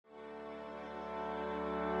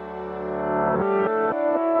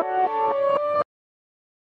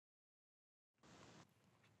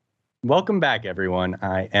Welcome back, everyone.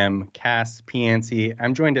 I am Cass Piancey.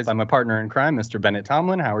 I'm joined by my partner in crime, Mr. Bennett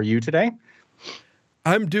Tomlin. How are you today?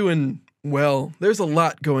 I'm doing well. There's a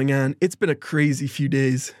lot going on. It's been a crazy few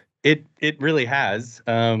days. It really has.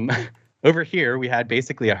 Over here, we had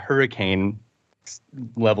basically a hurricane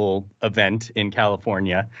level event in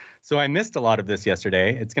California. So I missed a lot of this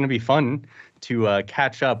yesterday. It's going to be fun to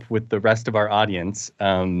catch up with the rest of our audience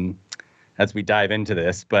as we dive into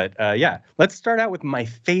this. But yeah, let's start out with my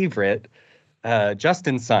favorite,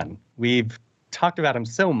 Justin Sun. We've talked about him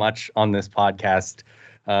so much on this podcast.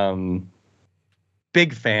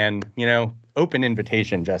 Big fan, open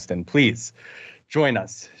invitation, Justin, please join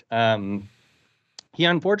us. He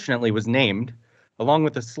unfortunately was named, along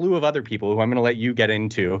with a slew of other people who I'm going to let you get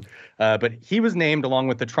into. But he was named along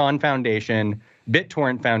with the Tron Foundation,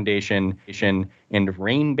 BitTorrent Foundation, and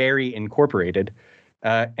Rainberry Incorporated.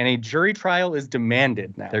 And a jury trial is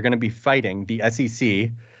demanded now. They're going to be fighting the SEC.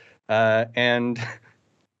 And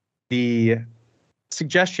the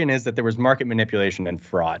suggestion is that there was market manipulation and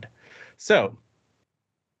fraud. So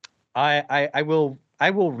I will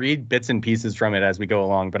read bits and pieces from it as we go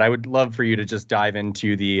along, but I would love for you to just dive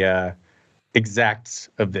into the exacts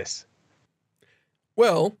of this.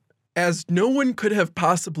 Well, as no one could have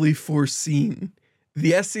possibly foreseen,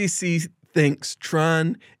 the SEC thinks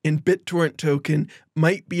Tron and BitTorrent token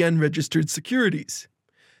might be unregistered securities.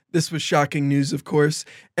 This was shocking news, of course,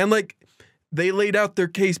 and they laid out their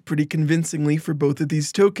case pretty convincingly for both of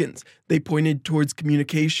these tokens. They pointed towards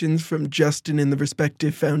communications from Justin and the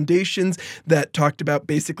respective foundations that talked about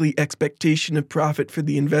basically expectation of profit for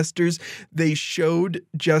the investors. They showed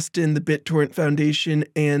Justin, the BitTorrent Foundation,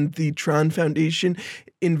 and the Tron Foundation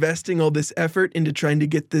investing all this effort into trying to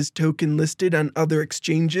get this token listed on other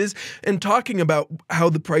exchanges and talking about how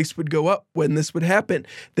the price would go up when this would happen.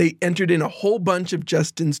 They entered in a whole bunch of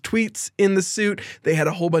Justin's tweets in the suit. They had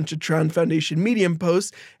a whole bunch of Tron Foundation Medium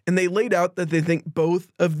posts, and they laid out that they think both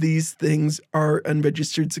of these things are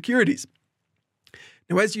unregistered securities.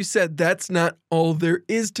 Now, as you said, that's not all there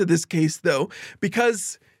is to this case, though,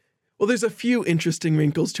 because there's a few interesting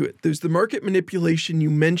wrinkles to it. There's the market manipulation you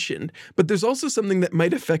mentioned, but there's also something that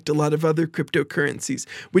might affect a lot of other cryptocurrencies,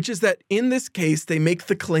 which is that in this case, they make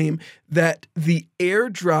the claim that the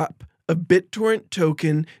airdrop of BitTorrent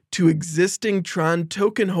token to existing Tron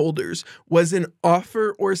token holders was an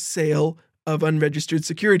offer or sale of unregistered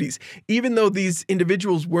securities. Even though these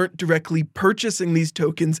individuals weren't directly purchasing these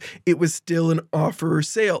tokens, it was still an offer or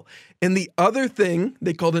sale. And the other thing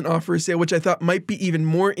they called an offer or sale, which I thought might be even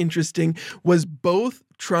more interesting, was both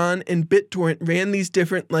Tron and BitTorrent ran these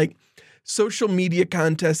different social media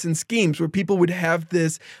contests and schemes where people would have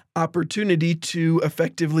this opportunity to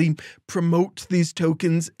effectively promote these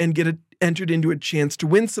tokens and get entered into a chance to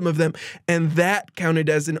win some of them. And that counted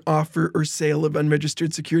as an offer or sale of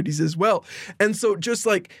unregistered securities as well. And so just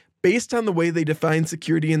based on the way they define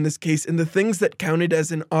security in this case and the things that counted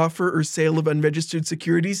as an offer or sale of unregistered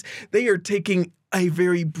securities, they are taking a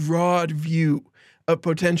very broad view of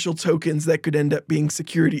potential tokens that could end up being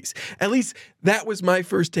securities. At least that was my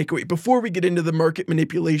first takeaway. Before we get into the market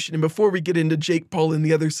manipulation and before we get into Jake Paul and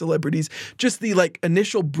the other celebrities, just the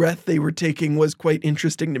initial breath they were taking was quite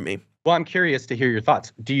interesting to me. Well, I'm curious to hear your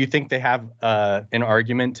thoughts. Do you think they have an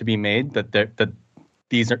argument to be made that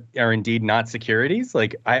these are indeed not securities?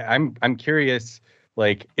 I'm curious,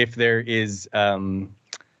 if there is a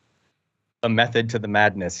method to the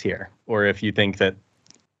madness here, or if you think that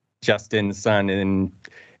Justin Sun and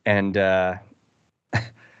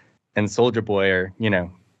Soulja Boy are,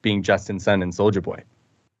 being Justin Sun and Soulja Boy.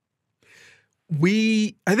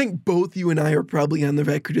 I think both you and I are probably on the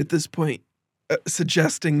record at this point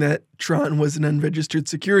suggesting that Tron was an unregistered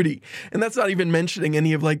security. And that's not even mentioning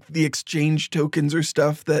any of the exchange tokens or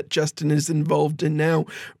stuff that Justin is involved in now,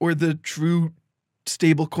 or the true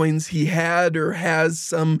stable coins he had or has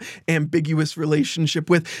some ambiguous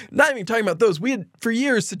relationship with. Not even talking about those. We had for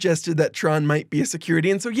years suggested that Tron might be a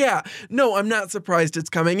security. And so, I'm not surprised it's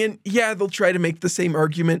coming. And they'll try to make the same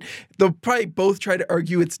argument. They'll probably both try to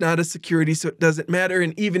argue it's not a security, so it doesn't matter.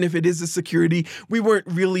 And even if it is a security, we weren't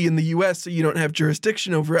really in the US, so you don't have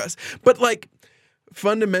jurisdiction over us. But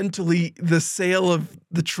fundamentally, the sale of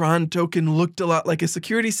the Tron token looked a lot like a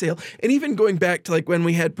security sale. And even going back to when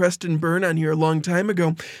we had Preston Byrne on here a long time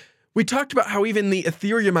ago, we talked about how even the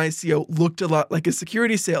Ethereum ICO looked a lot like a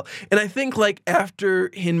security sale. And I think after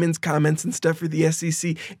Hinman's comments and stuff for the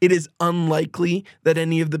SEC, it is unlikely that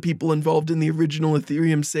any of the people involved in the original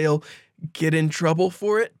Ethereum sale get in trouble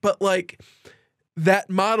for it. But that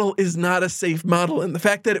model is not a safe model. And the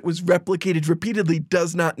fact that it was replicated repeatedly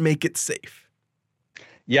does not make it safe.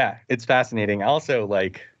 Yeah, it's fascinating. Also,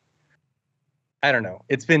 I don't know.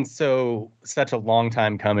 It's been such a long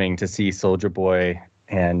time coming to see Soulja Boy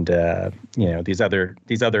and these other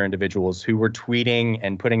individuals who were tweeting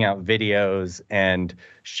and putting out videos and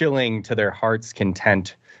shilling to their heart's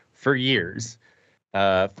content for years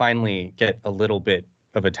finally get a little bit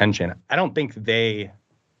of attention. I don't think if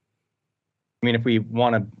we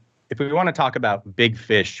want to talk about big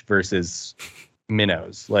fish versus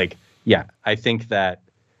minnows, like, yeah, I think that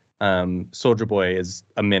Soulja Boy is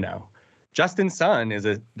a minnow. Justin Sun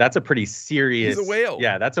that's a pretty serious. He's a whale.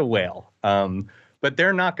 Yeah, that's a whale. But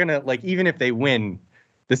they're not gonna, like, even if they win,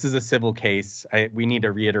 this is a civil case. We need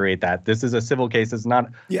to reiterate that this is a civil case. It's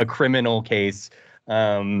not a criminal case.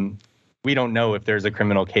 We don't know if there's a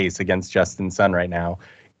criminal case against Justin Sun right now.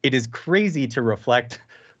 It is crazy to reflect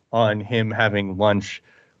on him having lunch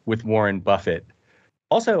with Warren Buffett.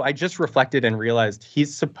 Also, I just reflected and realized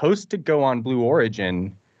he's supposed to go on Blue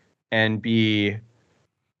Origin and be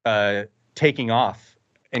taking off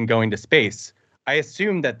and going to space. I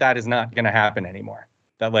assume that is not going to happen anymore.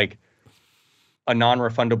 That, like, a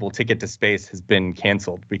non-refundable ticket to space has been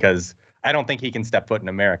canceled because I don't think he can step foot in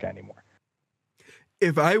America anymore.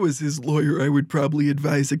 If I was his lawyer, I would probably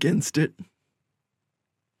advise against it.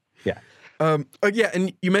 Yeah.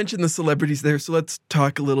 And you mentioned the celebrities there, so let's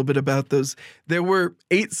talk a little bit about those. There were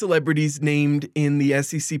 8 celebrities named in the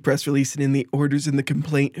SEC press release and in the orders in the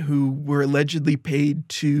complaint who were allegedly paid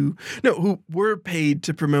to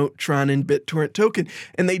promote Tron and BitTorrent token,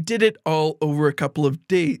 and they did it all over a couple of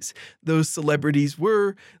days. Those celebrities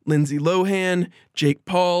were Lindsay Lohan, Jake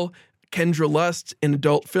Paul, Kendra Lust, an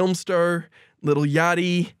adult film star, Lil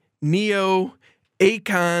Yachty, Neo,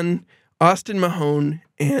 Akon, Austin Mahone,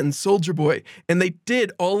 and Soulja Boy. And they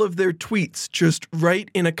did all of their tweets just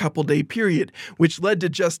right in a couple-day period, which led to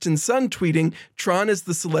Justin Sun tweeting, "Tron is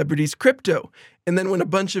the celebrity's crypto." And then when a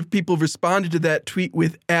bunch of people responded to that tweet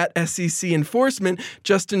with @SEC enforcement,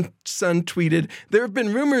 Justin Sun tweeted, "There have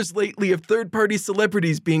been rumors lately of third-party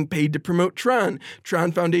celebrities being paid to promote Tron.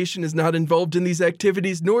 Tron Foundation is not involved in these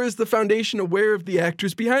activities, nor is the foundation aware of the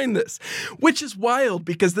actors behind this." Which is wild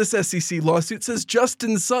because this SEC lawsuit says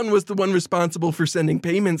Justin Sun was the one responsible for sending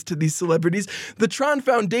payments to these celebrities. The Tron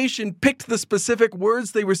Foundation picked the specific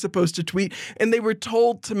words they were supposed to tweet, and they were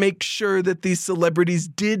told to make sure that these celebrities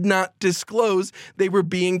did not disclose they were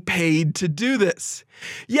being paid to do this.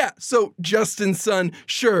 Yeah, so Justin Sun,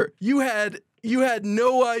 sure, you had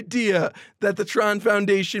no idea that the Tron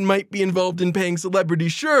Foundation might be involved in paying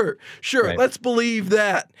celebrities. Sure, right. Let's believe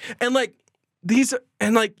that. And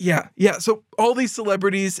so all these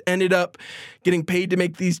celebrities ended up getting paid to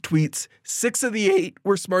make these tweets. 6 of the 8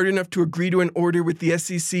 were smart enough to agree to an order with the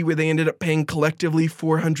SEC where they ended up paying collectively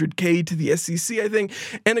 $400K to the SEC, I think,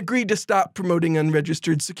 and agreed to stop promoting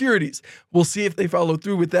unregistered securities. We'll see if they follow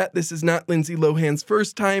through with that. This is not Lindsay Lohan's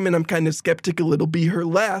first time, and I'm kind of skeptical it'll be her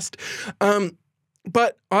last.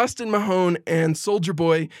 But Austin Mahone and Soulja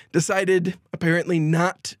Boy decided apparently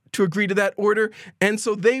not to agree to that order, and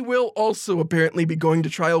so they will also apparently be going to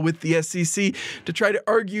trial with the SEC to try to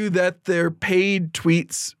argue that their paid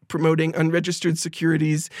tweets promoting unregistered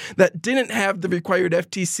securities that didn't have the required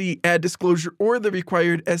FTC ad disclosure or the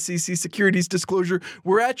required SEC securities disclosure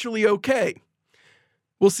were actually okay.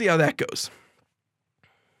 We'll see how that goes.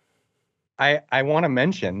 I want to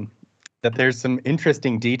mention that there's some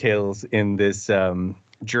interesting details in this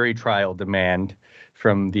jury trial demand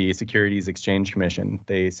from the Securities Exchange Commission.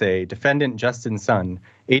 They say defendant Justin Sun,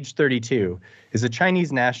 age 32, is a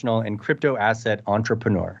Chinese national and crypto asset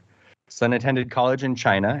entrepreneur. Sun attended college in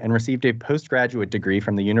China and received a postgraduate degree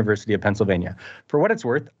from the University of Pennsylvania. For what it's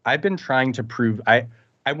worth, I've been trying to prove, I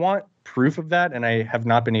want proof of that, and I have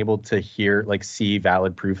not been able to see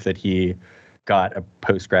valid proof that he got a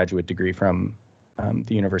postgraduate degree from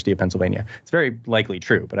the University of Pennsylvania. It's very likely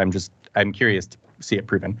true, but I'm curious to see it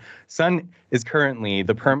proven. Sun is currently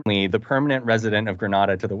the permanent resident of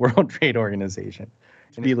Grenada to the World Trade Organization,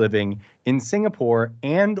 to be living in Singapore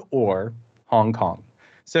and or Hong Kong.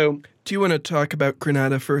 So, do you want to talk about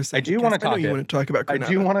Grenada for a second? I do want to talk. You want to talk about Grenada. I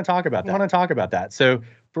do want to talk about that. I want to talk about that. So,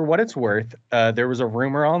 for what it's worth, there was a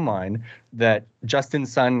rumor online that Justin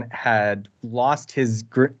Sun had lost his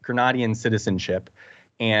Grenadian citizenship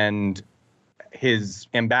and his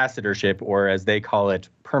ambassadorship, or as they call it,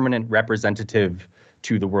 permanent representative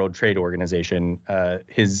to the World Trade Organization,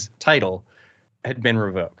 his title had been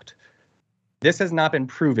revoked. This has not been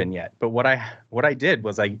proven yet, but what I did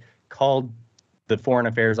was I called the Foreign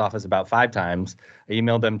Affairs Office about 5 times. I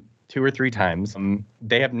emailed them 2 or 3 times.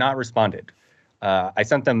 They have not responded. I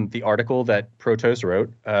sent them the article that Protos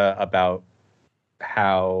wrote about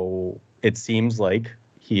how it seems like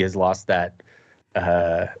he has lost that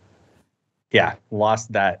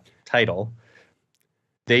title.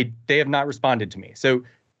 They have not responded to me. So,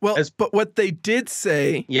 but what they did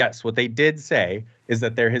say... Yes, what they did say is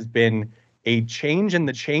that there has been a change in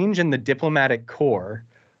the diplomatic corps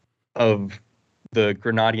of the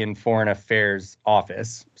Grenadian Foreign Affairs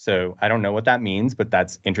Office. So I don't know what that means, but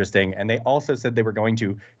that's interesting. And they also said they were going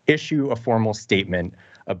to issue a formal statement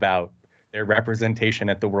about their representation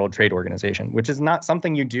at the World Trade Organization, which is not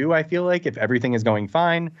something you do, I feel like, if everything is going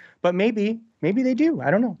fine. But maybe they do.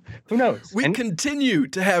 I don't know. Who knows? We continue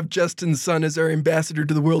to have Justin Sun as our ambassador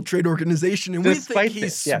to the World Trade Organization, and we think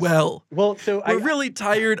he's swell. Well, so we're really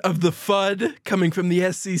tired of the FUD coming from the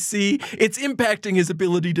SEC. It's impacting his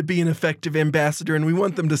ability to be an effective ambassador, and we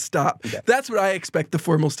want them to stop. Yeah. That's what I expect the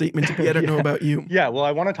formal statement to be. I don't know about you. Yeah, well,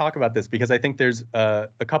 I want to talk about this because I think there's a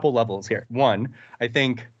couple levels here. One, I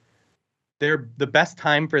think the best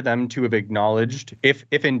time for them to have acknowledged, if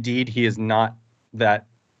indeed he is not that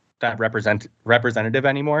representative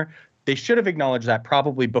anymore, they should have acknowledged that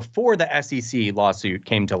probably before the SEC lawsuit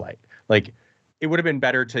came to light. Like, it would have been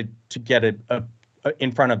better to get it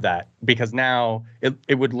in front of that, because now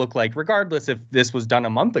it would look like, regardless if this was done a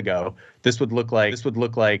month ago, this would look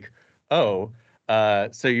like, so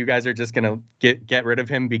you guys are just gonna get rid of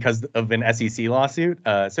him because of an SEC lawsuit.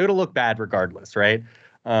 So it'll look bad regardless, right?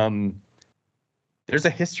 There's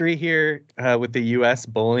a history here with the U.S.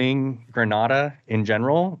 bullying Grenada in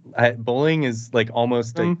general. Bullying is like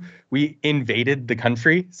almost we invaded the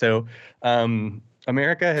country. So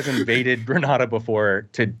America has invaded Grenada before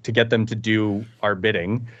to get them to do our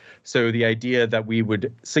bidding. So the idea that we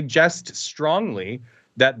would suggest strongly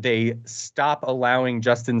that they stop allowing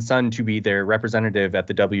Justin Sun to be their representative at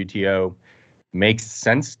the WTO makes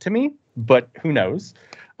sense to me, but who knows?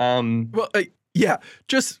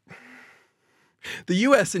 The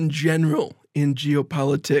U.S. in general in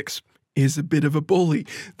geopolitics is a bit of a bully.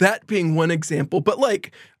 That being one example. But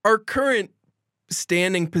like, our current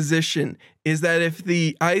standing position is that if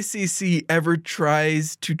the ICC ever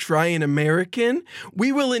tries to try an American,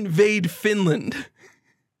 we will invade Finland.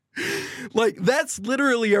 Like, that's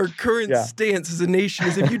literally our current stance as a nation,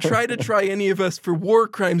 is if you try to try any of us for war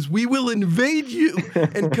crimes, we will invade you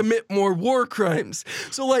and commit more war crimes.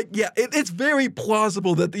 So, like, it's very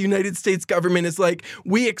plausible that the United States government is like,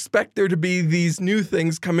 we expect there to be these new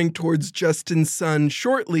things coming towards Justin Sun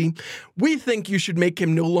shortly. We think you should make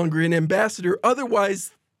him no longer an ambassador.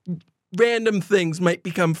 Otherwise, random things might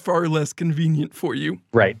become far less convenient for you.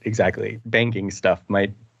 Right, exactly. Banking stuff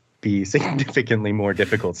might be significantly more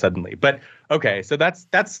difficult suddenly. But okay, so that's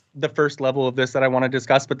the first level of this that I want to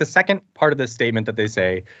discuss. But the second part of this statement that they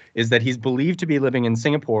say is that he's believed to be living in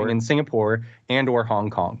Singapore and or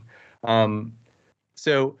Hong Kong.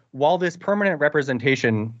 So while this permanent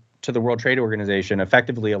representation to the World Trade Organization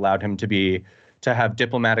effectively allowed him to have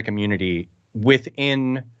diplomatic immunity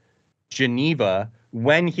within Geneva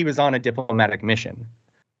when he was on a diplomatic mission,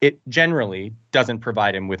 it generally doesn't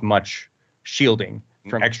provide him with much shielding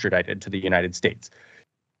from extradited to the United States.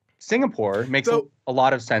 Singapore makes a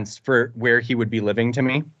lot of sense for where he would be living to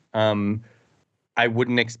me. I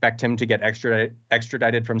wouldn't expect him to get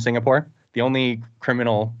extradited from Singapore. The only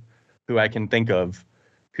criminal who I can think of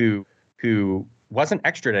who wasn't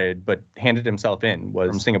extradited but handed himself in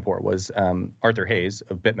from Singapore was Arthur Hayes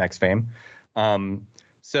of BitMEX fame.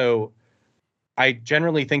 So I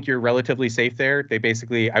generally think you're relatively safe there. They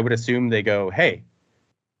basically, I would assume they go, hey,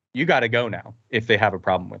 you got to go now if they have a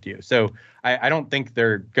problem with you. So I don't think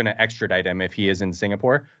they're going to extradite him if he is in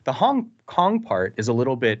Singapore. The Hong Kong part is a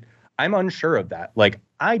little bit, I'm unsure of that. Like,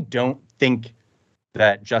 I don't think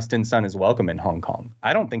that Justin Sun is welcome in Hong Kong.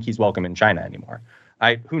 I don't think he's welcome in China anymore.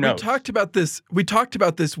 Who knows? We talked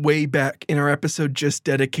about this way back in our episode just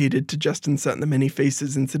dedicated to Justin Sun, the many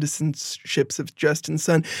faces and citizenships of Justin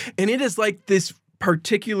Sun. And it is like this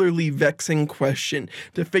particularly vexing question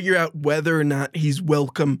to figure out whether or not he's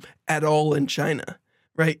welcome at all in China,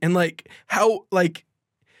 right? And like, how, like,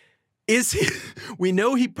 is he? We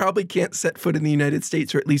know he probably can't set foot in the United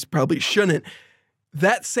States, or at least probably shouldn't.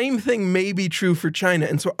 That same thing may be true for China,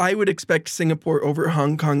 and so I would expect Singapore over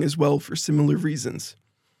Hong Kong as well for similar reasons.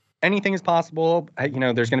 Anything is possible.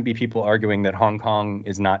 There's going to be people arguing that Hong Kong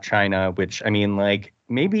is not China, which, I mean, like,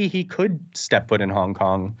 maybe he could step foot in Hong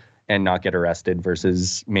Kong and not get arrested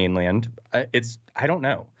versus mainland. I don't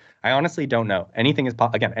know. I honestly don't know. Anything is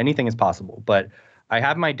possible, but I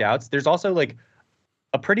have my doubts. There's also like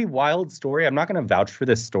a pretty wild story. I'm not going to vouch for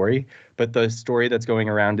this story, but the story that's going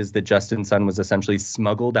around is that Justin Sun was essentially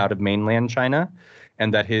smuggled out of mainland China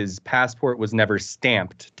and that his passport was never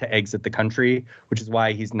stamped to exit the country, which is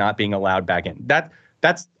why he's not being allowed back in.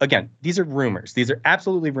 that's, again, these are rumors. These are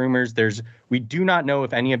absolutely rumors. We do not know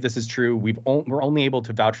if any of this is true. We're only able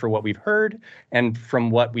to vouch for what we've heard and from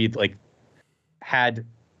what we've like had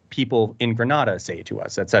people in Granada say to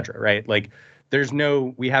us, etc. Right? Like,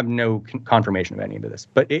 we have no confirmation of any of this,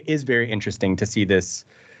 but it is very interesting to see this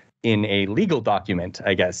in a legal document,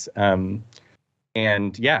 I guess. And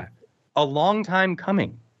yeah, a long time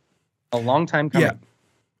coming. Yeah,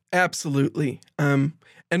 absolutely.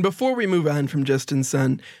 And before we move on from Justin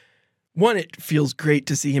Sun, one, it feels great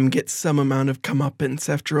to see him get some amount of comeuppance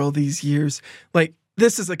after all these years. Like,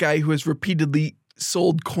 this is a guy who has repeatedly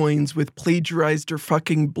sold coins with plagiarized or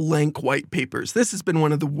fucking blank white papers. This has been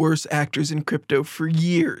one of the worst actors in crypto for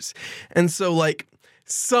years. And so, like,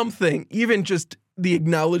 something, even just the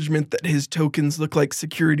acknowledgement that his tokens look like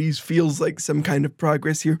securities feels like some kind of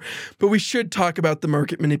progress here. But we should talk about the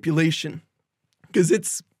market manipulation, because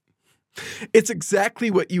it's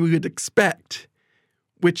exactly what you would expect,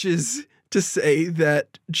 which is to say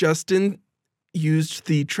that Justin used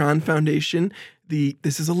the Tron Foundation,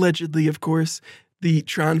 this is allegedly, of course, the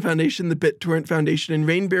Tron Foundation, the BitTorrent Foundation, and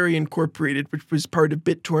Rainberry Incorporated, which was part of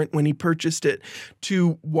BitTorrent when he purchased it,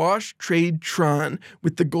 to wash trade Tron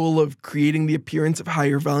with the goal of creating the appearance of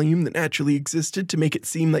higher volume that actually existed to make it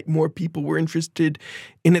seem like more people were interested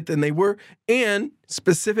in it than they were, and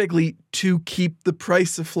specifically to keep the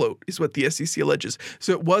price afloat, is what the SEC alleges.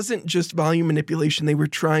 So it wasn't just volume manipulation. They were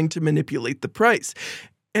trying to manipulate the price.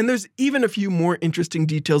 And there's even a few more interesting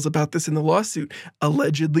details about this in the lawsuit.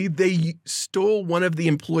 Allegedly, they stole one of the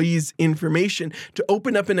employees' information to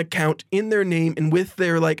open up an account in their name and with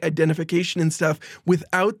their like identification and stuff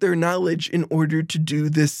without their knowledge in order to do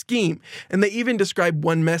this scheme. And they even describe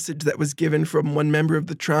one message that was given from one member of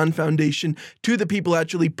the Tron Foundation to the people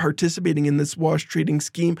actually participating in this wash trading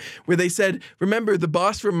scheme, where they said, "Remember, the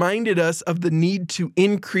boss reminded us of the need to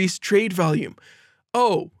increase trade volume."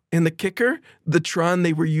 Oh, and the kicker, the Tron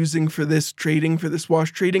they were using for this trading, for this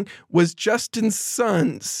wash trading, was Justin's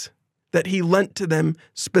son's that he lent to them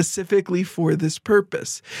specifically for this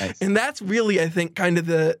purpose. Nice. And that's really, I think, kind of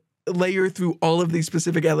the layer through all of these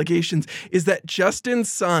specific allegations, is that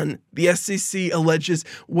Justin's son, the SEC alleges,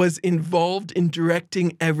 was involved in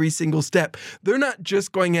directing every single step. They're not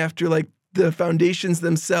just going after like the foundations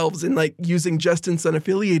themselves and like using Justin Sun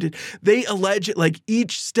affiliated. They allege at like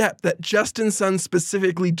each step that Justin Sun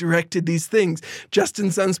specifically directed these things. Justin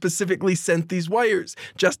Sun specifically sent these wires.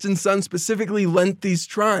 Justin Sun specifically lent these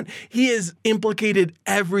Tron. He is implicated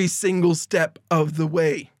every single step of the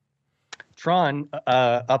way. Tron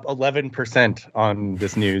up 11% on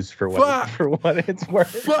this news for what it's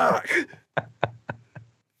worth. Fuck.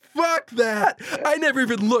 Fuck that. I never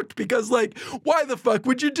even looked because, like, why the fuck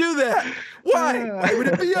would you do that? Why? Why would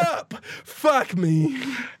it be up? Fuck me.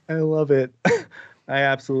 I love it. I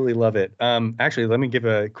absolutely love it. Actually, let me give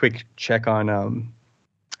a quick check on, I'm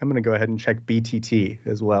going to go ahead and check BTT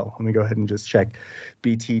as well. Let me go ahead and just check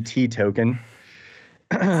BTT token.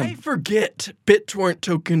 I forget BitTorrent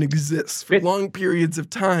token exists for long periods of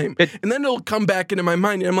time. And then it'll come back into my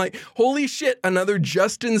mind. And I'm like, holy shit, another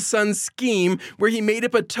Justin Sun scheme where he made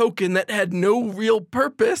up a token that had no real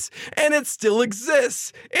purpose and it still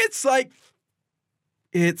exists. It's like,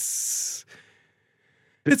 it's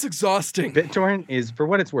exhausting. BitTorrent is, for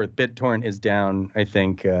what it's worth, BitTorrent is down, I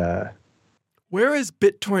think. Where is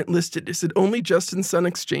BitTorrent listed? Is it only Justin Sun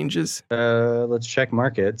exchanges? Let's check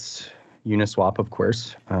markets. Uniswap, of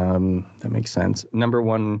course. That makes sense. Number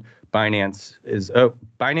one, Binance is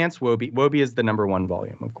Binance. Wobi is the number one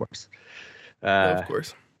volume, of course. Of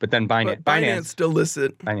course. But then Binance still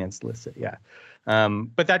listed. Binance listed, yeah.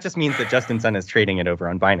 But that just means that Justin Sun is trading it over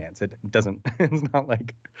on Binance. It doesn't. It's not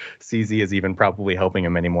like CZ is even probably helping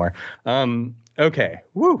him anymore. Okay.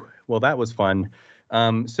 Woo. Well, that was fun.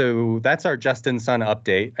 So that's our Justin Sun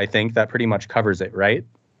update. I think that pretty much covers it, right?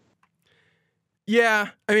 Yeah,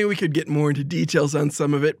 I mean, we could get more into details on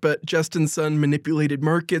some of it, but Justin Sun manipulated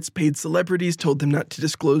markets, paid celebrities, told them not to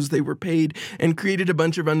disclose they were paid, and created a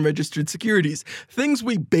bunch of unregistered securities. Things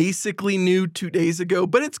we basically knew 2 days ago,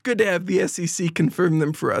 but it's good to have the SEC confirm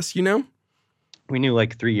them for us, you know? We knew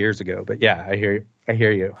like 3 years ago, but yeah, I hear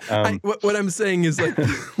you. What I'm saying is like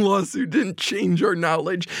the lawsuit didn't change our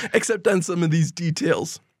knowledge, except on some of these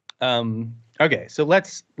details. Okay, so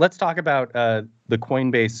let's talk about the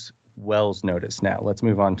Coinbase Wells notice now. Let's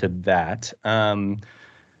move on to that. Tell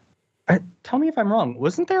me if I'm wrong.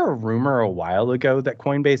 Wasn't there a rumor a while ago that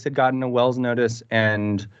Coinbase had gotten a Wells notice,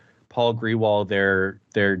 and Paul Grewal,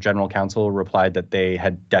 their general counsel, replied that they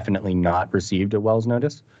had definitely not received a Wells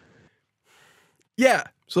notice? Yeah.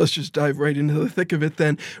 So let's just dive right into the thick of it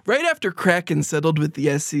then. Right after Kraken settled with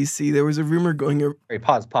the SEC, there was a rumor going around.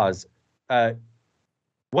 Pause.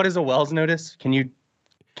 What is a Wells notice? Can you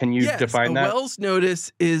define that? A Wells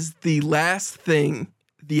notice is the last thing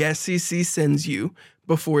the SEC sends you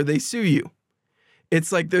before they sue you.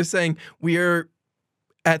 It's like they're saying, we are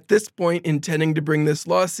at this point intending to bring this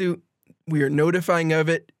lawsuit. We are notifying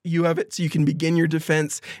you of it so you can begin your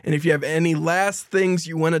defense. And if you have any last things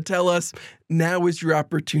you want to tell us, now is your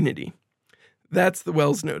opportunity. That's the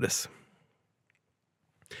Wells notice.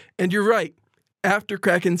 And you're right. After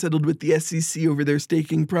Kraken settled with the SEC over their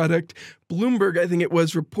staking product, Bloomberg, I think it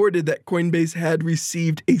was, reported that Coinbase had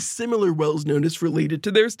received a similar Wells notice related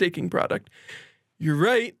to their staking product. You're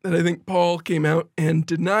right that I think Paul came out and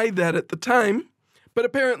denied that at the time, but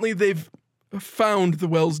apparently they've found the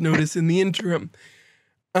Wells notice in the interim.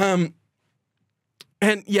 And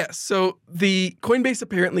yes, so the Coinbase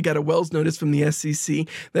apparently got a Wells notice from the SEC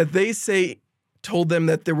that they say told them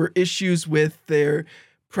that there were issues with their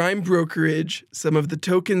prime brokerage, some of the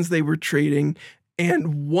tokens they were trading,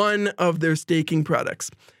 and one of their staking products.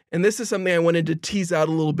 And this is something I wanted to tease out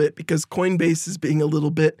a little bit because Coinbase is being a little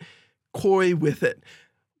bit coy with it.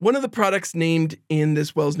 One of the products named in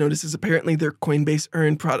this Wells notice is apparently their Coinbase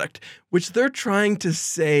Earn product, which they're trying to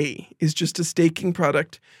say is just a staking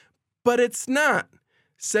product, but it's not.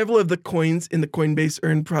 Several of the coins in the Coinbase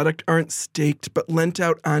Earn product aren't staked, but lent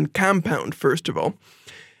out on Compound, first of all.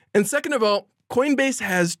 And second of all, Coinbase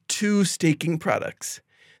has two staking products.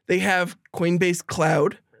 They have Coinbase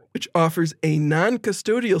Cloud, which offers a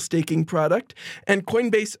non-custodial staking product, and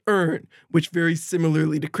Coinbase Earn, which very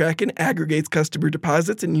similarly to Kraken aggregates customer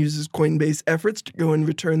deposits and uses Coinbase efforts to go and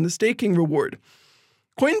return the staking reward.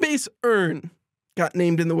 Coinbase Earn got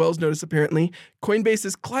named in the Wells notice apparently.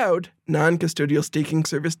 Coinbase's Cloud, non-custodial staking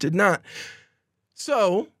service, did not.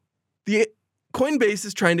 So, the Coinbase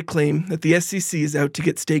is trying to claim that the SEC is out to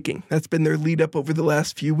get staking. That's been their lead up over the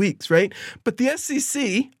last few weeks, right? But the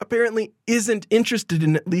SEC apparently isn't interested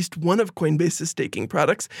in at least one of Coinbase's staking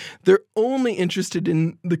products. They're only interested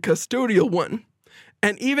in the custodial one.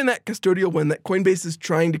 And even that custodial one that Coinbase is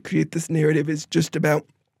trying to create this narrative is just about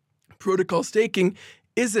protocol staking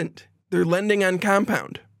isn't. They're lending on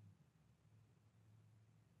Compound.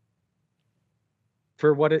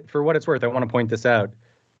 For what it's worth, I want to point this out.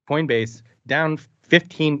 Coinbase down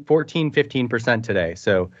 15% today.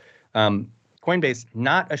 So Coinbase,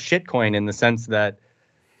 not a shitcoin in the sense that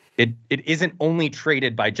it isn't only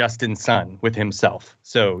traded by Justin Sun with himself.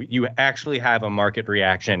 So you actually have a market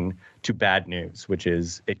reaction to bad news, which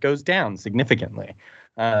is it goes down significantly.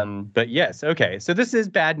 But yes, okay. So this is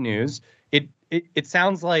bad news. It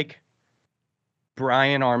sounds like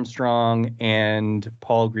Brian Armstrong and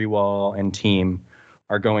Paul Grewal and team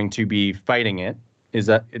are going to be fighting it.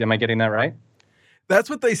 Am I getting that right? That's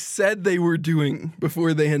what they said they were doing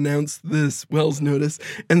before they announced this Wells notice.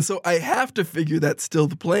 And so I have to figure that's still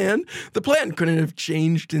the plan. The plan couldn't have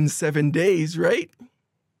changed in 7 days, right?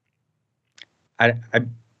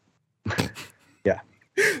 Yeah.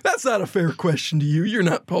 That's not a fair question to you. You're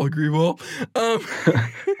not Paul Grewal.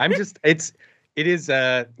 It is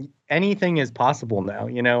anything is possible now.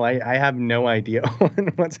 You know, I have no idea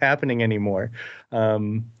what's happening anymore. I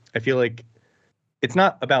feel like it's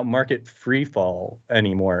not about market free fall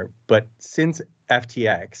anymore, but since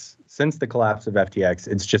the collapse of FTX,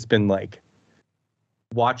 it's just been like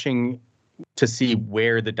watching to see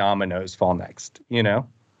where the dominoes fall next, you know?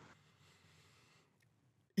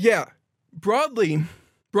 Yeah. Broadly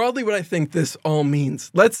what I think this all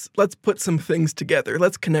means. Let's put some things together.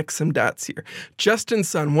 Let's connect some dots here. Justin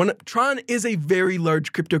Sun, Tron is a very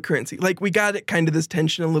large cryptocurrency. Like we got it kind of this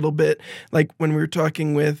tension a little bit, like when we were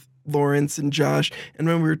talking with Lawrence and Josh, and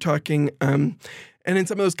when we were talking, and in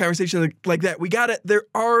some of those conversations like that, we got it. There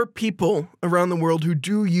are people around the world who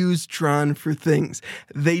do use Tron for things.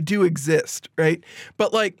 They do exist, right?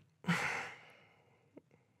 But like,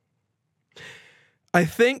 I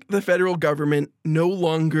think the federal government no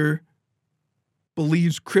longer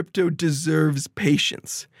believes crypto deserves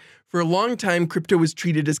patience. For a long time, crypto was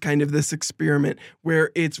treated as kind of this experiment where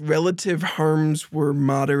its relative harms were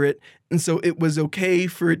moderate. And so it was okay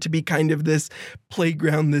for it to be kind of this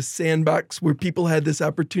playground, this sandbox where people had this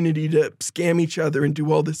opportunity to scam each other and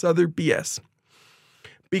do all this other BS.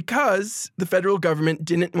 Because the federal government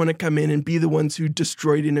didn't want to come in and be the ones who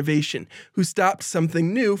destroyed innovation, who stopped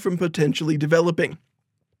something new from potentially developing.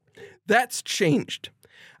 That's changed.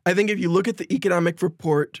 I think if you look at the economic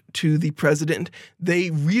report to the president, they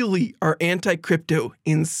really are anti-crypto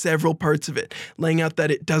in several parts of it, laying out that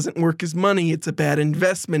it doesn't work as money, it's a bad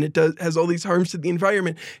investment, has all these harms to the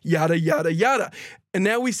environment, yada, yada, yada. And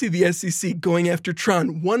now we see the SEC going after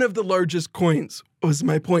Tron, one of the largest coins, was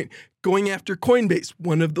my point, going after Coinbase,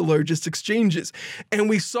 one of the largest exchanges. And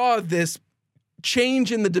we saw this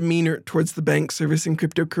change in the demeanor towards the bank servicing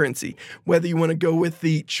cryptocurrency, whether you want to go with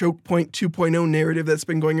the choke point 2.0 narrative that's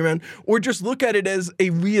been going around, or just look at it as a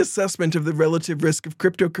reassessment of the relative risk of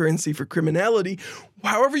cryptocurrency for criminality.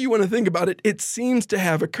 However you want to think about it, it seems to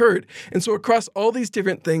have occurred. And so across all these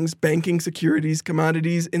different things, banking, securities,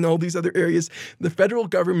 commodities, and all these other areas, the federal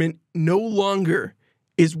government no longer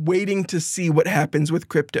is waiting to see what happens with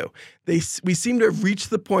crypto. We seem to have reached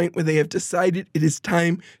the point where they have decided it is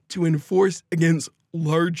time to enforce against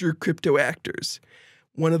larger crypto actors.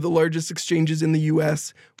 One of the largest exchanges in the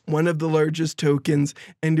US, one of the largest tokens,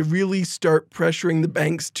 and to really start pressuring the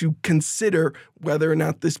banks to consider whether or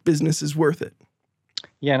not this business is worth it.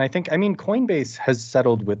 Yeah, and Coinbase has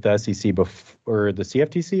settled with the SEC or the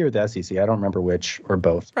CFTC or the SEC. I don't remember which, or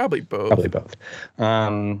both. Probably both.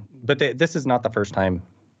 But this is not the first time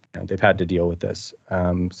they've had to deal with this.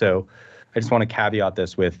 So I just want to caveat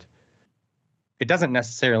this with, it doesn't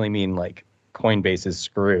necessarily mean like Coinbase is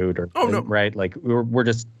screwed or right. Like we're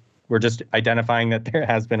just identifying that there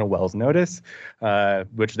has been a Wells notice,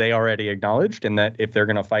 which they already acknowledged, and that if they're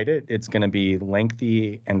going to fight it, it's going to be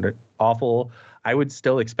lengthy and awful. I would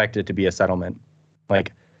still expect it to be a settlement.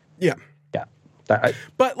 Yeah.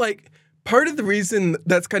 But part of the reason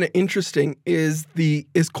that's kind of interesting is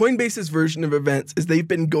Coinbase's version of events is they've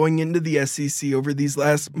been going into the SEC over these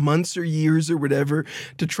last months or years or whatever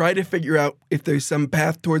to try to figure out if there's some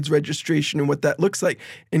path towards registration and what that looks like.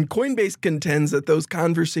 And Coinbase contends that those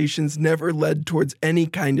conversations never led towards any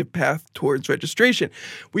kind of path towards registration.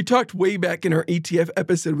 We talked way back in our ETF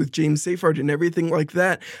episode with James Safard and everything like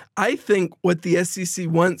that. I think what the SEC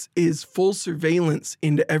wants is full surveillance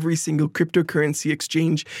into every single cryptocurrency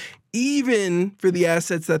exchange, even for the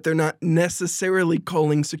assets that they're not necessarily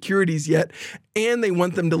calling securities yet. And they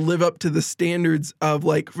want them to live up to the standards of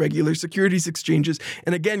regular securities exchanges.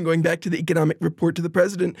 And again, going back to the economic report to the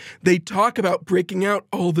president, they talk about breaking out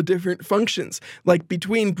all the different functions, like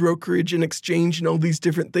between brokerage and exchange and all these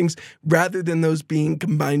different things, rather than those being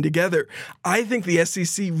combined together. I think the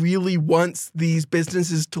SEC really wants these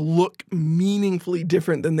businesses to look meaningfully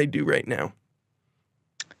different than they do right now.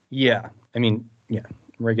 Yeah.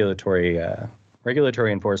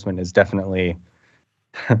 Regulatory enforcement is definitely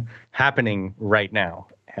happening right now.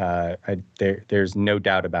 There's no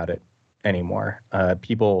doubt about it anymore.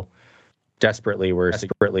 People desperately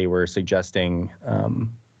were suggesting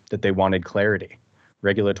that they wanted clarity,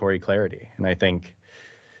 regulatory clarity, and I think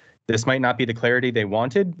this might not be the clarity they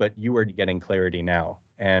wanted, but you are getting clarity now.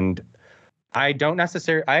 And I don't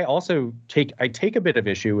necessarily. I take a bit of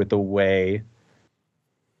issue with the way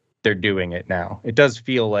they're doing it now. It does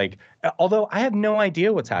feel like, although I have no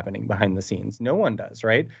idea what's happening behind the scenes. No one does,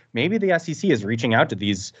 right? Maybe the SEC is reaching out to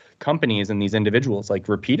these companies and these individuals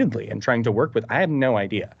repeatedly and trying to work with. I have no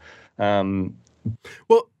idea.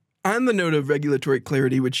 Well, on the note of regulatory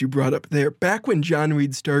clarity, which you brought up there, back when John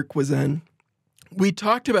Reed Stark was on, we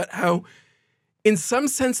talked about how, in some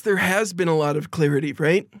sense, there has been a lot of clarity,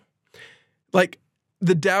 right?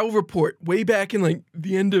 The Dow report way back in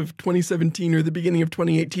the end of 2017 or the beginning of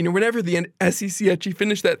 2018 or whenever the SEC actually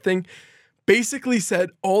finished that thing, basically said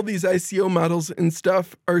all these ICO models and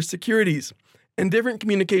stuff are securities. And different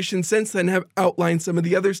communications since then have outlined some of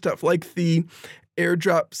the other stuff, like the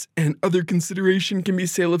airdrops and other consideration can be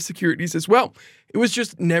sale of securities as well. It was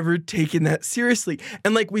just never taken that seriously.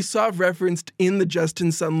 And we saw referenced in the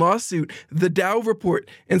Justin Sun lawsuit, the Dow report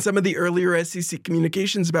and some of the earlier SEC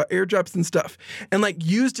communications about airdrops and stuff. And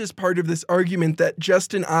used as part of this argument that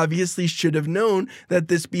Justin obviously should have known that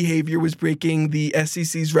this behavior was breaking the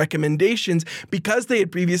SEC's recommendations because they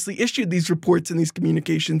had previously issued these reports and these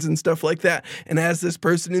communications and stuff like that. And as this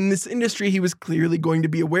person in this industry, he was clearly going to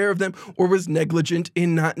be aware of them or was negligent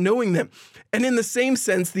in not knowing them. And in the same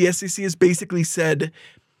sense, the SEC has basically said,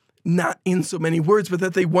 not in so many words, but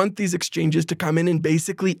that they want these exchanges to come in and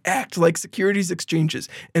basically act like securities exchanges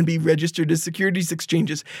and be registered as securities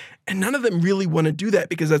exchanges. And none of them really want to do that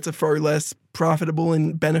because that's a far less profitable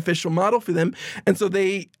and beneficial model for them. And so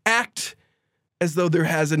they act as though there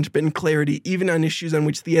hasn't been clarity, even on issues on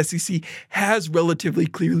which the SEC has relatively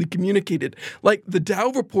clearly communicated. The Dow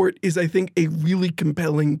report is, I think, a really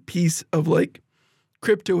compelling piece of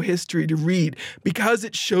crypto history to read because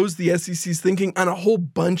it shows the SEC's thinking on a whole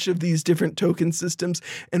bunch of these different token systems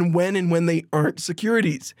and when they aren't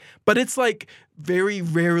securities. But it's very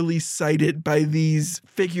rarely cited by these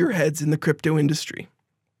figureheads in the crypto industry.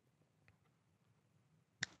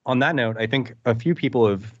 On that note, I think a few people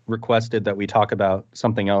have requested that we talk about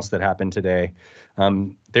something else that happened today.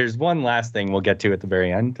 There's one last thing we'll get to at the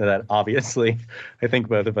very end that obviously I think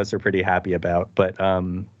both of us are pretty happy about. But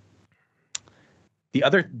the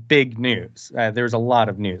other big news, there's a lot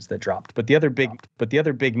of news that dropped, but the other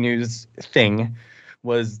big news thing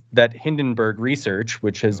was that Hindenburg Research,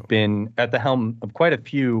 which has been at the helm of quite a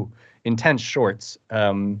few intense shorts,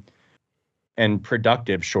 and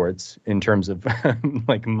productive shorts in terms of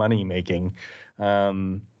like money making,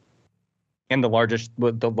 and the largest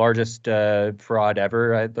fraud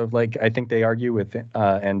ever. I think they argue with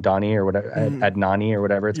Adnani or whatever, Adnani or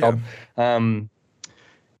whatever it's called.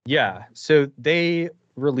 Yeah. So they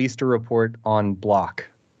released a report on Block,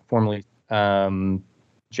 formerly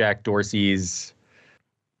Jack Dorsey's,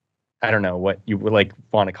 I don't know what you would like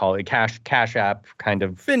want to call it, cash app kind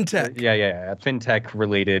of fintech. Yeah, fintech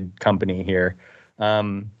related company here,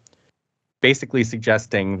 basically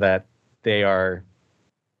suggesting that they are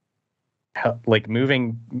like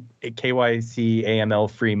moving KYC AML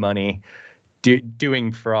free money, doing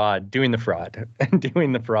the fraud, doing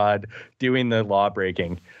the law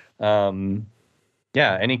breaking.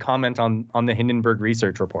 Any comment on the Hindenburg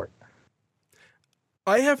Research report?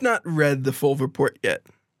 I have not read the full report yet,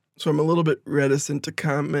 so I'm a little bit reticent to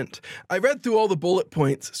comment. I read through all the bullet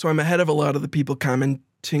points, so I'm ahead of a lot of the people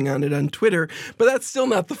commenting on it on Twitter, but that's still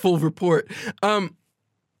not the full report.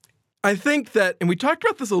 I think that, and we talked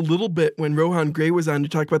about this a little bit when Rohan Gray was on to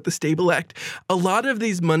talk about the Stable Act, a lot of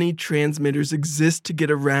these money transmitters exist to get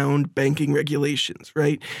around banking regulations,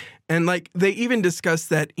 right? And like they even discussed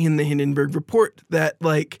that in the Hindenburg report, that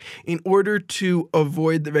like in order to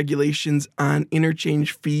avoid the regulations on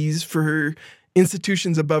interchange fees for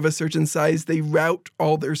institutions above a certain size, they route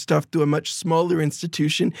all their stuff to a much smaller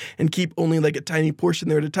institution and keep only like a tiny portion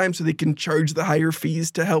there at a time so they can charge the higher fees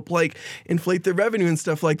to help like inflate their revenue and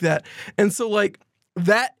stuff like that. And so like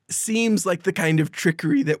that seems like the kind of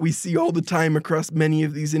trickery that we see all the time across many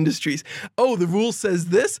of these industries. Oh, the rule says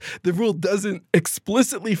this. The rule doesn't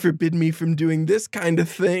explicitly forbid me from doing this kind of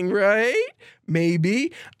thing, right?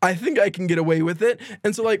 Maybe. I think I can get away with it.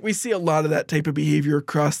 And so, like, we see a lot of that type of behavior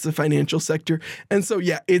across the financial sector. And so,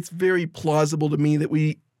 yeah, it's very plausible to me that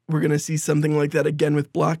we're going to see something like that again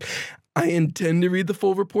with Block. I intend to read the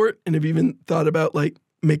full report and have even thought about, like,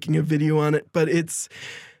 making a video on it. But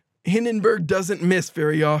Hindenburg doesn't miss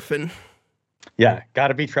very often. Yeah, got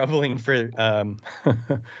to be troubling for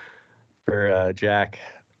Jack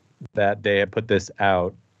that they had put this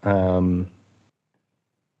out.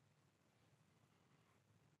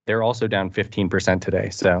 They're also down 15%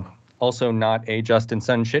 today. So also not a Justin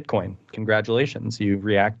Sun shitcoin. Congratulations. You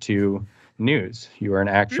react to news. You are an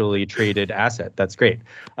actually traded asset. That's great.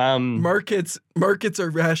 Markets are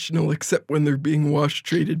rational except when they're being wash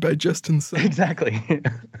traded by Justin Sun. Exactly.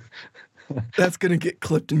 That's going to get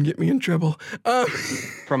clipped and get me in trouble.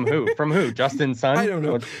 From who? Justin Sun? I don't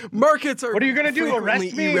know. Markets are What are you going to do?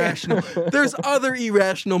 Arrest me? Irrational. There's other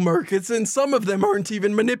irrational markets, and some of them aren't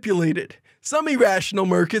even manipulated. Some irrational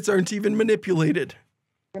markets aren't even manipulated.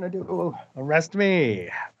 What are you going to do? Arrest me.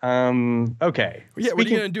 Okay. Yeah, what are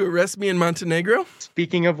you going to do? Arrest me in Montenegro?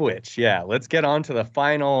 Speaking of which, yeah, let's get on to the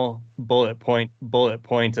final bullet point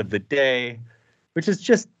of the day, which is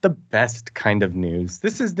just the best kind of news.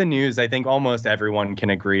 This is the news I think almost everyone can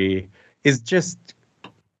agree is just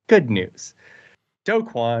good news. Do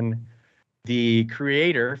Kwon, the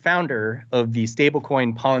founder of the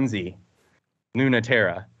stablecoin Ponzi,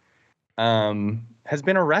 Lunaterra, has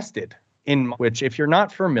been arrested, in which, if you're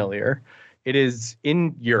not familiar, it is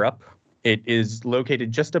in Europe. It is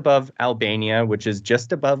located just above Albania, which is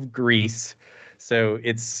just above Greece. So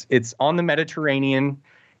it's on the Mediterranean.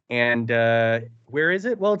 And where is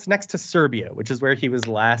it? Well, it's next to Serbia, which is where he was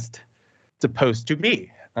last supposed to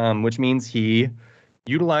be, which means he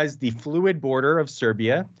utilized the fluid border of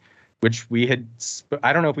Serbia, which we had,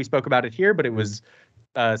 I don't know if we spoke about it here, but it was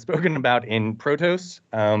spoken about in Protos,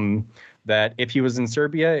 that if he was in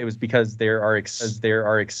Serbia, it was because there are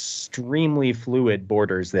extremely fluid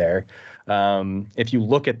borders there. If you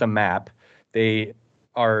look at the map, they're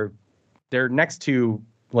next to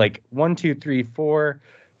like 1, 2, 3, 4,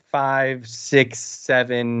 5, 6,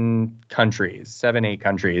 7 countries, 8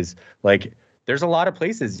 countries. Like there's a lot of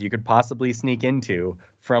places you could possibly sneak into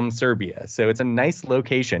from Serbia. So it's a nice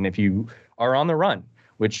location if you are on the run,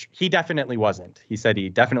 which he definitely wasn't. He said he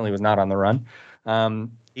definitely was not on the run.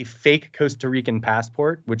 A fake Costa Rican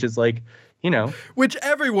passport, which is like, which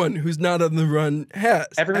everyone who's not on the run has.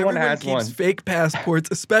 Everyone has keeps one. Fake passports,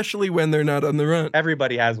 especially when they're not on the run.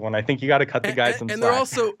 Everybody has one. I think you got to cut the guy some slack. And they're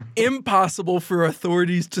also impossible for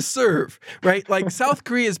authorities to serve, right? Like South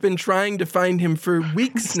Korea has been trying to find him for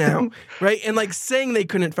weeks now, right? And like saying they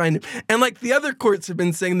couldn't find him. And like the other courts have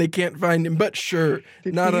been saying they can't find him, but sure,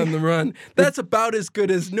 not on the run. That's about as good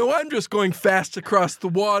as, no, I'm just going fast across the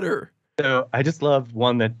water. So I just love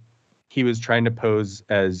one that he was trying to pose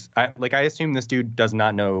as I assume this dude does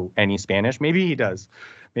not know any Spanish. Maybe he does.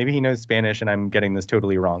 Maybe he knows Spanish and I'm getting this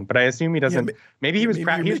totally wrong. But I assume he doesn't. Maybe he was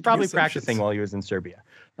probably practicing while he was in Serbia.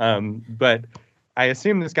 But I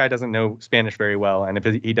assume this guy doesn't know Spanish very well. And if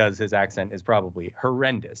he does, his accent is probably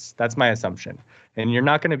horrendous. That's my assumption. And you're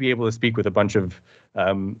not going to be able to speak with a bunch of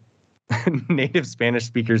native Spanish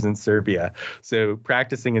speakers in Serbia. So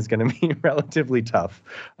practicing is going to be relatively tough.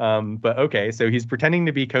 But okay, so he's pretending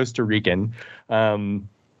to be Costa Rican.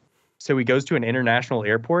 So he goes to an international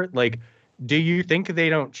airport. Like, do you think they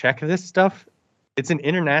don't check this stuff? It's an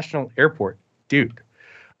international airport, dude.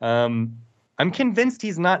 I'm convinced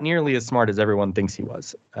he's not nearly as smart as everyone thinks he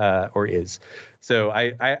was or is. So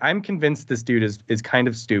I'm convinced this dude is kind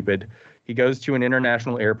of stupid. He goes to an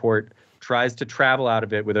international airport, tries to travel out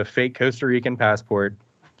of it with a fake Costa Rican passport,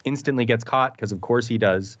 instantly gets caught because of course he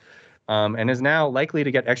does, and is now likely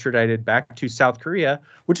to get extradited back to South Korea,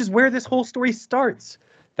 which is where this whole story starts.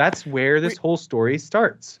 That's where this whole story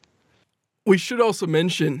starts. We should also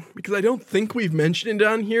mention, because I don't think we've mentioned it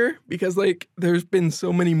on here, because like there's been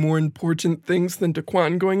so many more important things than Do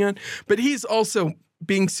Kwon going on, but he's also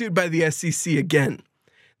being sued by the SEC again.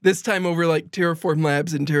 This time over like Terraform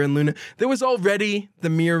Labs and Terra and Luna. There was already the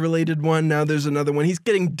mirror-related one. Now there's another one. He's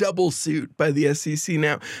getting double sued by the SEC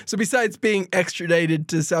now. So besides being extradited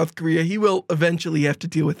to South Korea, he will eventually have to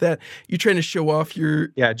deal with that. You trying to show off your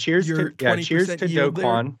cheers to Do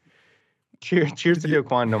Kwon. Cheers to Do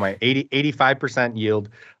Kwon. No, my 85% yield.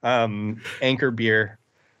 Anchor beer.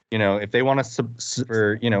 You know, if they want to,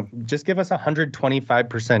 just give us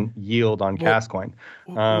 125% yield on Cascoin.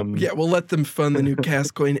 We'll let them fund the new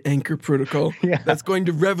Cascoin Anchor protocol. Yeah. That's going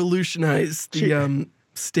to revolutionize the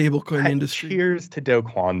stablecoin industry. Cheers to Do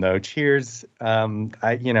Kwon, though. Cheers. I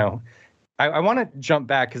want to jump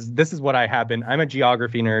back because this is what I have been. I'm a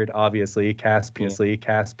geography nerd, obviously.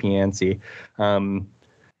 Piancey.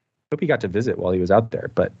 Hope he got to visit while he was out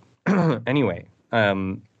there. But anyway,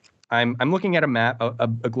 I'm looking at a map, a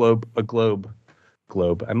globe.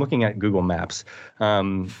 I'm looking at Google Maps.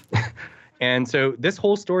 And so this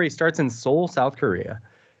whole story starts in Seoul, South Korea.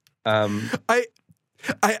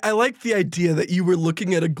 I like the idea that you were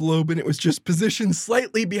looking at a globe and it was just positioned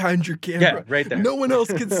slightly behind your camera. Yeah, right there. No one else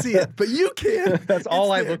can see it, but you can. That's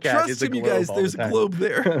all I look at. Trust me, you guys. There's a globe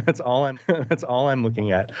there. That's all I'm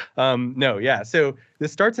looking at. So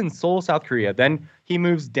this starts in Seoul, South Korea. Then he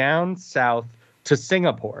moves down south to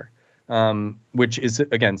Singapore, which is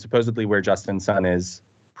again supposedly where Justin's son is.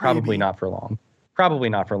 Probably not for long.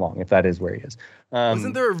 If that is where he is.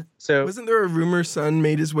 Wasn't there a rumor son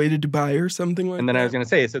made his way to Dubai or something like that? And then I was going to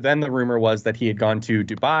say, so then the rumor was that he had gone to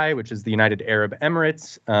Dubai, which is the United Arab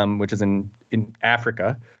Emirates, which is in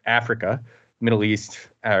Africa, Middle East,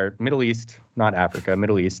 not Africa,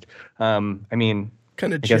 Middle East. Kind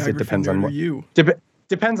of I guess it depends on what you.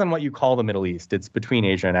 Depends on what you call the Middle East. It's between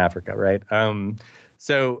Asia and Africa, right?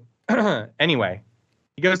 So anyway,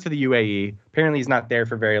 he goes to the UAE. Apparently he's not there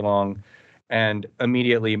for very long. And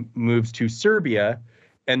immediately moves to Serbia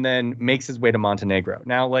and then makes his way to Montenegro.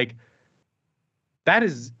 Now, that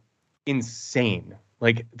is insane.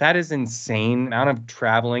 That is insane amount of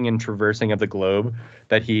traveling and traversing of the globe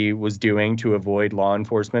that he was doing to avoid law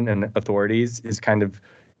enforcement and authorities is kind of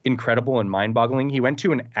incredible and mind-boggling. He went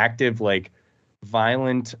to an active,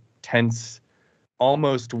 violent, tense,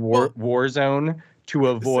 almost war zone to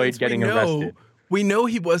avoid getting arrested. We know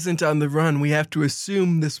he wasn't on the run. We have to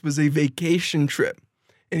assume this was a vacation trip.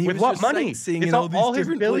 And he with was what just money? Sightseeing it's in all these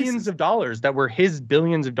his billions places. of dollars that were his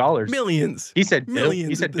billions of dollars. Millions. He said millions.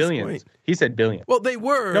 He said at billions. This point. He said billions. Well, they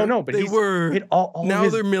were. No, but they were. Now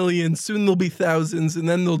they're millions. Soon they'll be thousands, and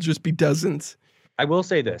then they'll just be dozens. I will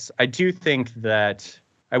say this. I do think that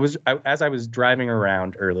as I was driving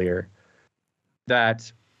around earlier,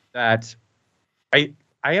 that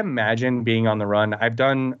I imagine being on the run. I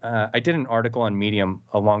did an article on Medium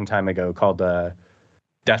a long time ago called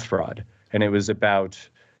Death Fraud. And it was about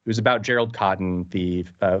Gerald Cotton, the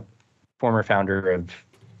former founder of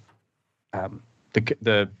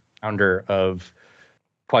the founder of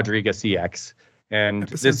Quadriga CX. And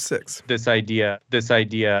this idea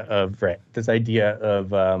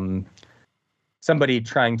of somebody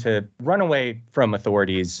trying to run away from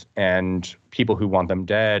authorities and people who want them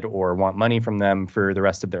dead or want money from them for the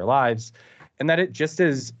rest of their lives, and that it just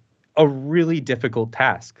is a really difficult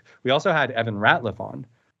task. We also had Evan Ratliff on,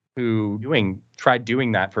 who tried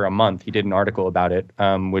doing that for a month. He did an article about it,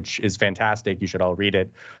 which is fantastic. You should all read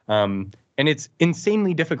it. And it's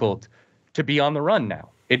insanely difficult to be on the run now.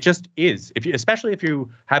 It just is. Especially if you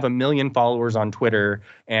have 1 million followers on Twitter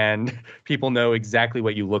and people know exactly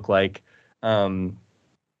what you look like.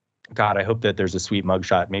 God, I hope that there's a sweet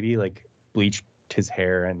mugshot. Maybe like bleached his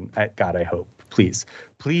hair, and God, I hope. Please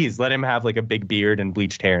let him have like a big beard and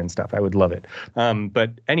bleached hair and stuff. I would love it.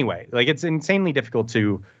 But anyway, like it's insanely difficult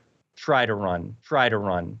to try to run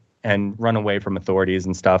and run away from authorities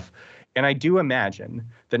and stuff. And I do imagine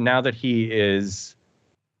that now that he is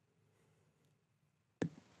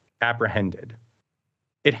apprehended,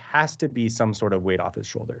 it has to be some sort of weight off his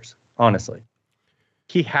shoulders. Honestly,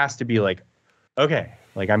 he has to be like, okay,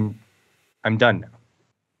 like I'm done now,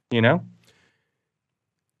 you know?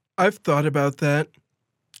 I've thought about that.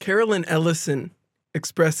 Carolyn Ellison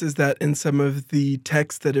expresses that in some of the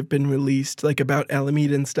texts that have been released, like about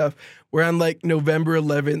Alameda and stuff, where on like November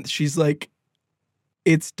 11th, she's like,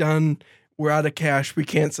 it's done. We're out of cash. We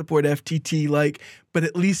can't support FTT. Like, but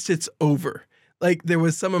at least it's over. Like there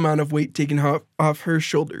was some amount of weight taken off her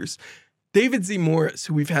shoulders. David Z. Morris,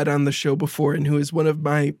 who we've had on the show before and who is one of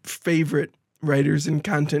my favorite writers and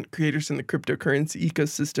content creators in the cryptocurrency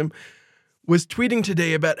ecosystem, was tweeting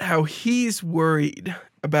today about how he's worried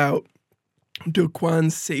about Do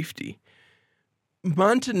Kwon's safety.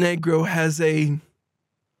 Montenegro has a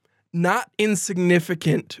not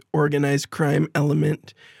insignificant organized crime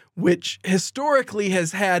element, which historically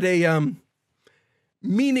has had a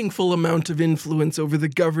meaningful amount of influence over the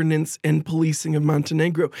governance and policing of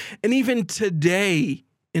Montenegro. And even today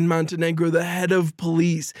in Montenegro, the head of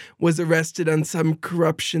police was arrested on some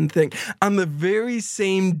corruption thing on the very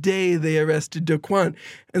same day they arrested Do Kwon.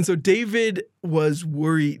 And so David was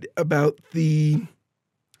worried about the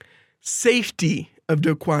safety of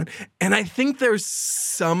Do Kwon. And I think there's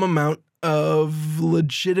some amount of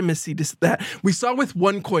legitimacy to that. We saw with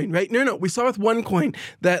OneCoin, right? No, we saw with OneCoin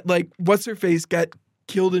that like what's-her-face got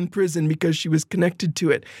killed in prison because she was connected to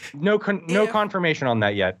it. No confirmation on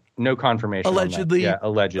that yet. No confirmation. Allegedly. On that. Yeah,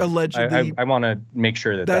 allegedly. I want to make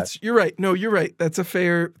sure that's. You're right. No, you're right. That's a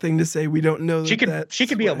fair thing to say. We don't know. She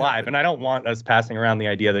could be alive, happened. And I don't want us passing around the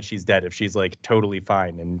idea that she's dead if she's like totally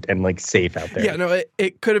fine and like safe out there. Yeah, no,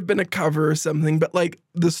 it could have been a cover or something, but like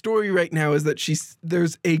the story right now is that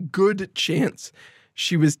there's a good chance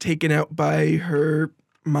she was taken out by her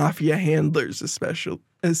mafia handlers,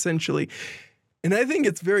 essentially. And I think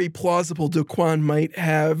it's very plausible Do Kwon might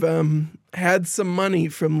have had some money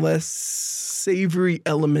from less savory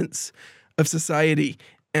elements of society.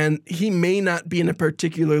 And he may not be in a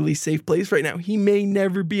particularly safe place right now. He may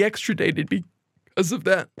never be extradited because of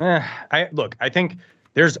that. I think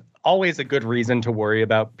there's always a good reason to worry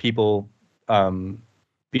about people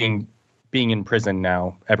being in prison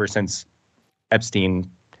now ever since Epstein.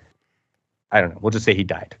 I don't know. We'll just say he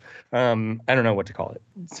died. I don't know what to call it.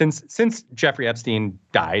 Since Jeffrey Epstein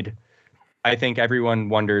died, I think everyone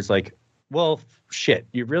wonders like, well, shit,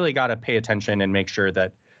 you really got to pay attention and make sure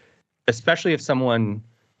that, especially if someone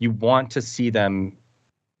you want to see them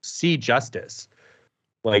see justice,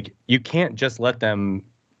 like you can't just let them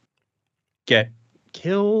get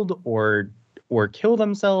killed or kill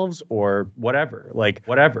themselves or whatever. Like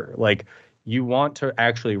you want to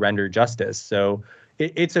actually render justice. So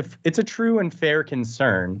it's a true and fair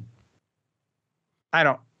concern. I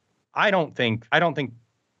don't think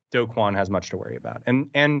Do Kwon has much to worry about.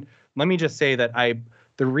 And let me just say that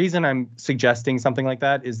the reason I'm suggesting something like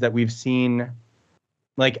that is that we've seen,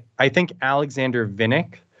 like, I think Alexander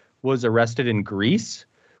Vinnik was arrested in Greece,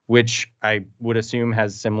 which I would assume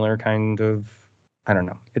has similar kind of, I don't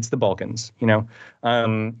know, it's the Balkans, you know?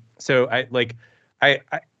 So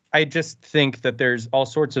I just think that there's all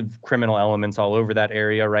sorts of criminal elements all over that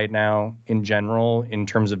area right now in general, in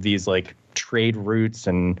terms of these like trade routes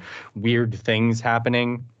and weird things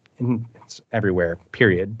happening. And it's everywhere,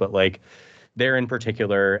 period. But like there in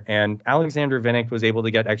particular, and Alexander Vinnik was able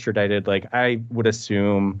to get extradited. Like I would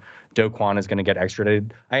assume Do Kwon is going to get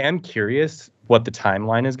extradited. I am curious what the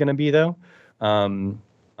timeline is going to be though.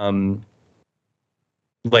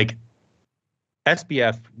 Like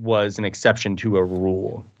SBF was an exception to a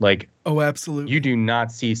rule. Like, oh, absolutely. You do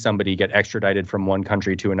not see somebody get extradited from one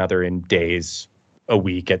country to another in days, a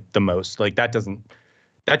week at the most. Like that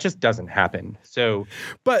just doesn't happen. So,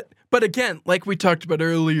 but again, like we talked about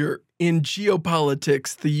earlier, in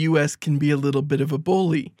geopolitics, the U.S. can be a little bit of a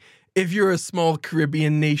bully. If you're a small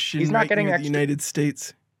Caribbean nation, he's not getting near the United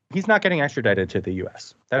States. He's not getting extradited to the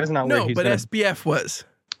U.S. That is not where he's. No, but SBF was.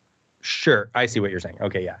 Sure, I see what you're saying.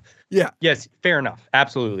 Okay, yeah. Yeah. Yes, fair enough.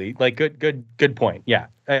 Absolutely. Like good point. Yeah.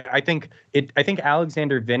 I think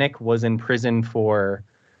Alexander Vinnik was in prison for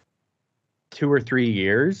 2 or 3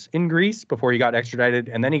 years in Greece before he got extradited,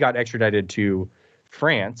 and then he got extradited to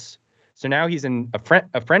France. So now he's in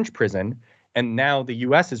a French prison, and now the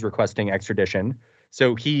US is requesting extradition.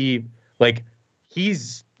 So he's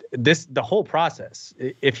the whole process,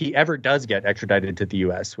 if he ever does get extradited to the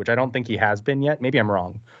U.S., which I don't think he has been yet, maybe I'm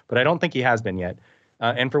wrong, but I don't think he has been yet.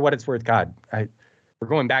 And for what it's worth, God, we're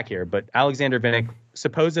going back here, but Alexander Vinnick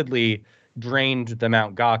supposedly drained the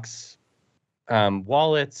Mt. Gox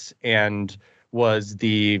wallets and was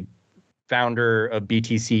the founder of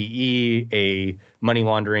BTCE, a money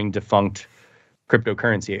laundering defunct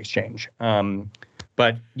cryptocurrency exchange.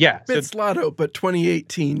 But yeah, It's Lotto, but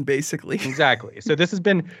 2018 basically. Exactly. So this has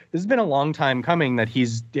been a long time coming that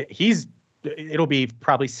it'll be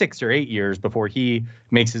probably 6 or 8 years before he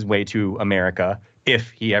makes his way to America, if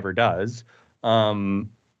he ever does.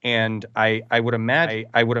 And I would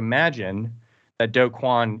imagine that Do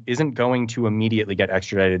Kwon isn't going to immediately get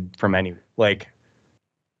extradited from any, like,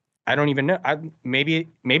 I don't even know. Maybe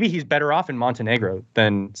he's better off in Montenegro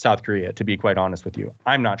than South Korea, to be quite honest with you.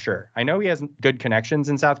 I'm not sure. I know he has good connections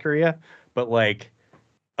in South Korea, but like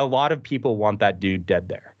a lot of people want that dude dead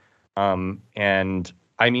there. And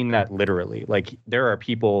I mean that literally. Like there are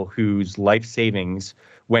people whose life savings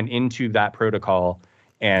went into that protocol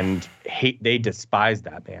and they despise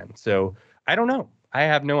that man. So I don't know. I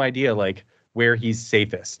have no idea like where he's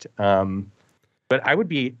safest. But I would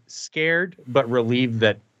be scared but relieved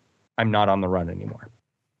that I'm not on the run anymore.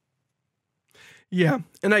 Yeah,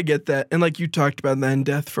 and I get that. And like you talked about that in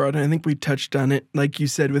Death Fraud, and I think we touched on it, like you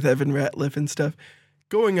said, with Evan Ratliff and stuff.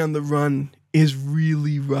 Going on the run is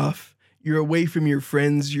really rough. You're away from your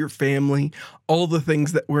friends, your family, all the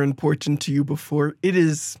things that were important to you before.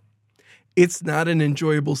 It's not an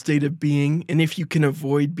enjoyable state of being, and if you can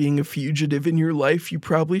avoid being a fugitive in your life, you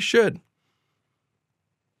probably should.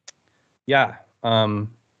 Yeah.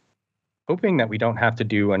 Hoping that we don't have to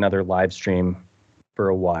do another live stream for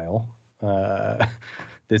a while. We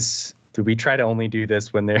try to only do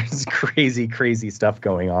this when there's crazy stuff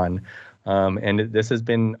going on. And this has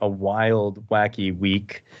been a wild, wacky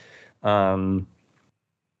week. And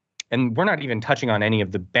we're not even touching on any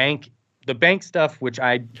of the bank stuff, which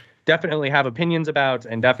I definitely have opinions about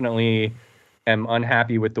and definitely am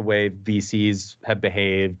unhappy with the way VCs have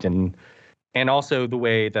behaved and also the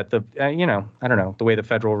way that the way the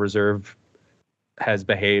Federal Reserve has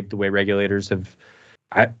behaved, the way regulators have.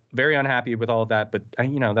 I'm very unhappy with all of that, but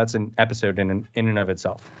that's an episode in and of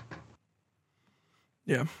itself.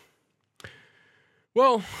 Yeah.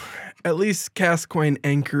 Well, at least Cascoin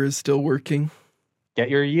Anchor is still working. Get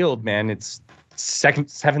your yield, man. It's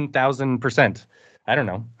 7,000%. I don't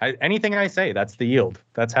know. Anything I say, that's the yield.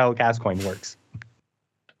 That's how Cascoin works.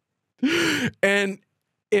 And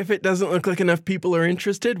if it doesn't look like enough people are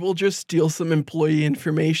interested, we'll just steal some employee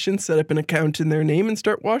information, set up an account in their name, and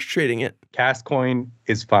start wash trading it. Cascoin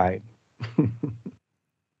is fine.